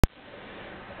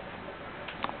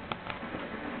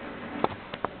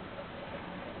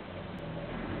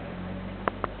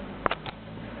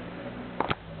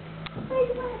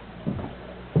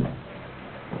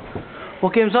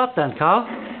What game's that then, Carl?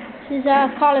 This is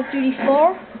Call of Duty 4.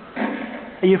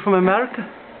 Are you from America?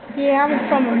 Yeah, I'm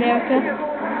from America.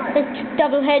 It's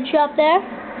double headshot there.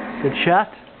 Good shot.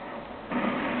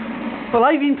 Well,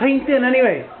 I've been painting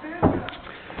anyway.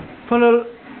 Put a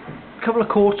couple of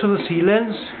coats on the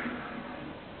ceilings.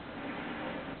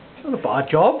 Not a bad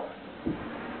job.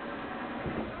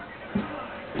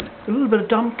 A little bit of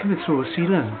damp coming through the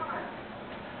ceiling.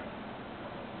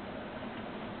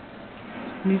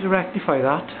 Need to rectify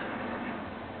that.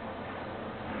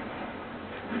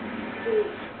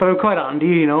 But I'm quite handy,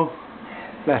 you know.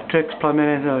 Electrics, plumbing,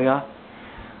 anything like that.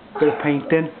 Bit of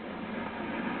painting.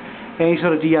 Any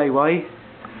sort of DIY.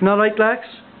 Not right, Lex?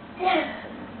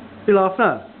 You laughing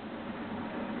at?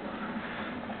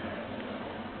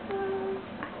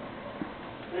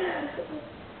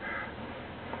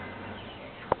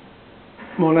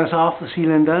 More or less half the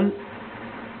ceiling done.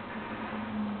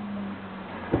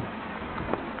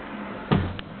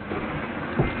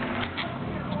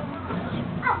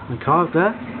 The car's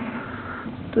there.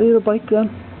 Do you have a bike then?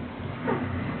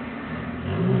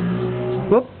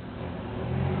 Whoop.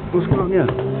 What's going on here?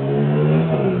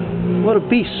 What a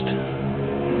beast.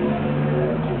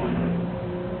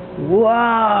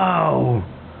 Wow.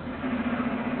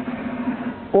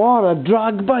 What a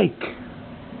drag bike.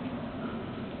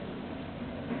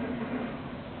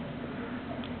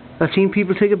 I've seen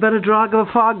people take a better drag of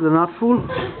a fag than that fool.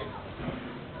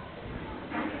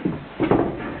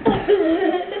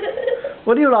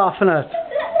 What are you laughing at?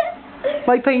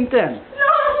 My painting? No,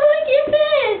 look at your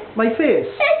face! My face?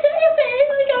 It's in your face,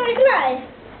 look at my glass.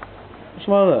 What's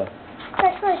the matter?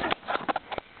 That's right.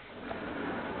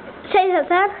 Say that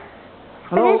then.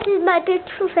 Hello? This is my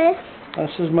beautiful face.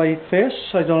 This is my face.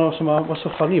 I don't know what's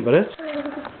so funny about it.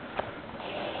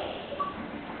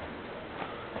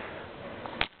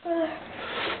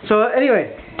 So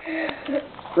anyway,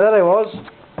 there I was,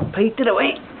 painted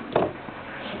away.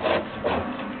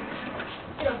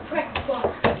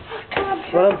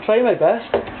 Well, I'm trying my best.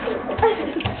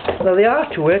 Now the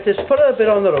art to it is put a bit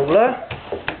on the roller.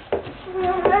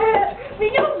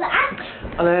 We know that.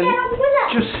 And then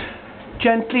just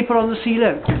gently put on the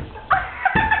ceiling.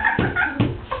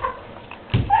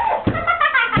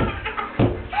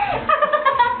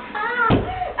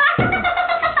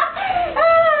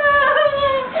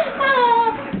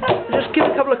 Just give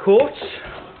it a couple of coats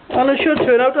and it should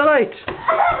turn out alright.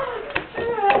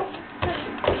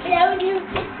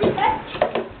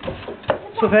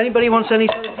 So if anybody wants any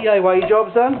sort of DIY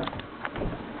jobs done,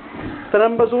 the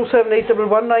number's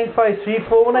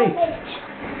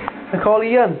 07811953418. And call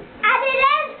Ian. And it is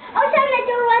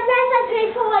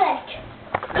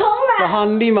 07811953418. Call The now.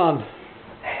 handyman.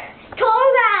 Call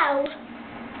now.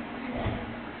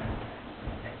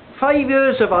 5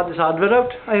 years I've had this advert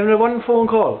out. I haven't had one phone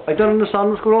call. I don't understand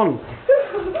what's going on.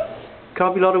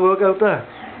 Can't be a lot of work out there.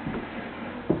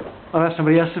 Unless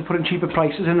somebody else is putting cheaper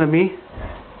prices in than me.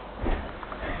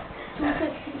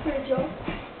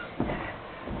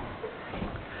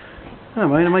 I don't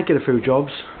mind, I might get a few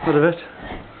jobs out of it.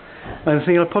 I'm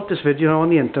thinking I'll put this video on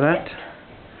the internet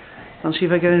and see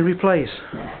if I get any replies.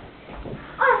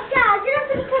 Oh, Dad, you're not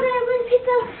going to put it with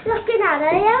people looking at it,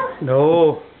 are you?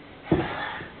 No.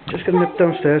 Just going to nip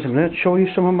downstairs a minute, show you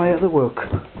some of my other work.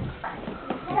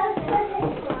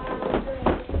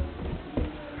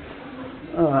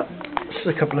 This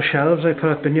is a couple of shelves I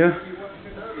put up in here.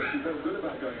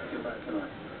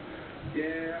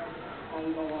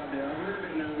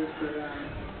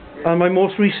 And my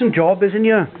most recent job is in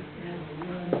here.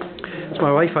 It's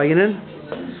my wife ironing.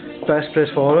 Best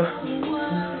place for her.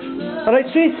 Alright,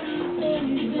 sweet.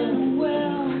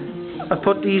 I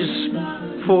put these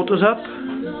photos up.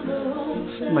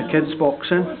 My kids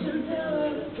boxing.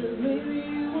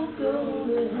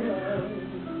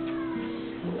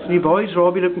 Three boys,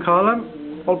 Robbie, Luke and Carla.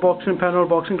 All boxing, Penrose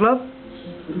Boxing Club.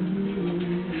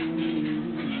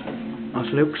 That's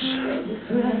Luke's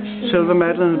silver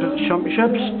medal in the British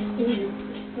Championships.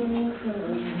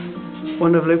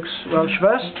 One of Luke's Welsh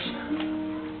vests.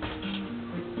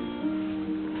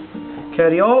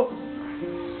 Kerry O.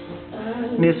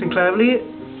 Nathan Cleverly.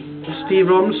 Steve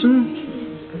Robinson.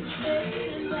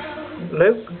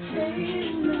 Luke.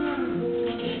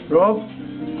 Rob.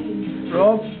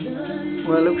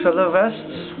 Well, Luke's other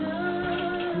vests.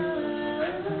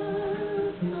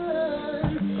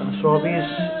 That's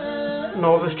Robbie's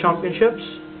Novice Championships.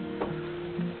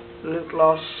 Luke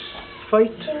last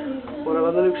fight. One of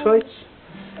other Luke's fights.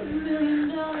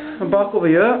 And back over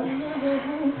here.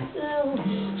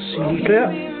 CD clear.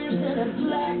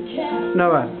 Now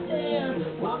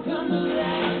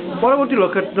what I want to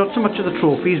look at, not so much of the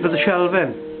trophies, but the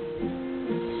shelving.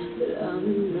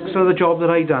 another job that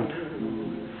I done.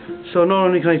 So not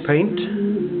only can I paint,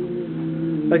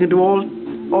 I can do all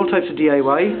types of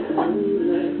DIY.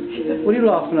 What are you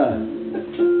laughing at?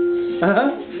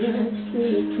 Huh?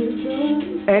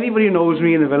 Anybody who knows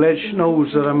me in the village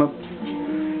knows that I'm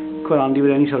quite handy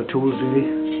with any sort of tools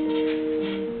really.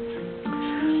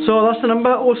 So that's the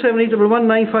number, 07811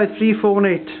 953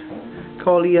 418.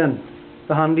 Call Ian,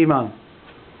 the handyman.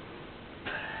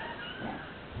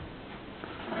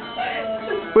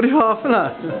 What are you laughing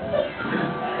at?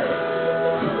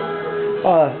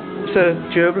 Oh, it's a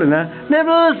gerbil in there.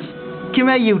 Nibbles! Come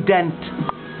here, you dent.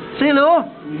 Say hello.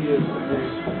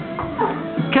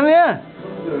 Come here.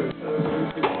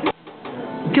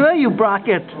 Come here, you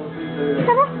bracket.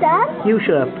 Shut up, Dad. You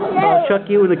shut up. No. I'll chuck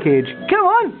you in the cage. Come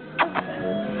on.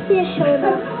 Your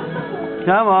shoulder.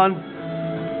 Come on.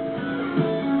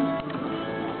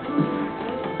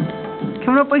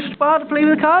 Coming up by Spa to play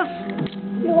with the cars?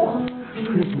 No.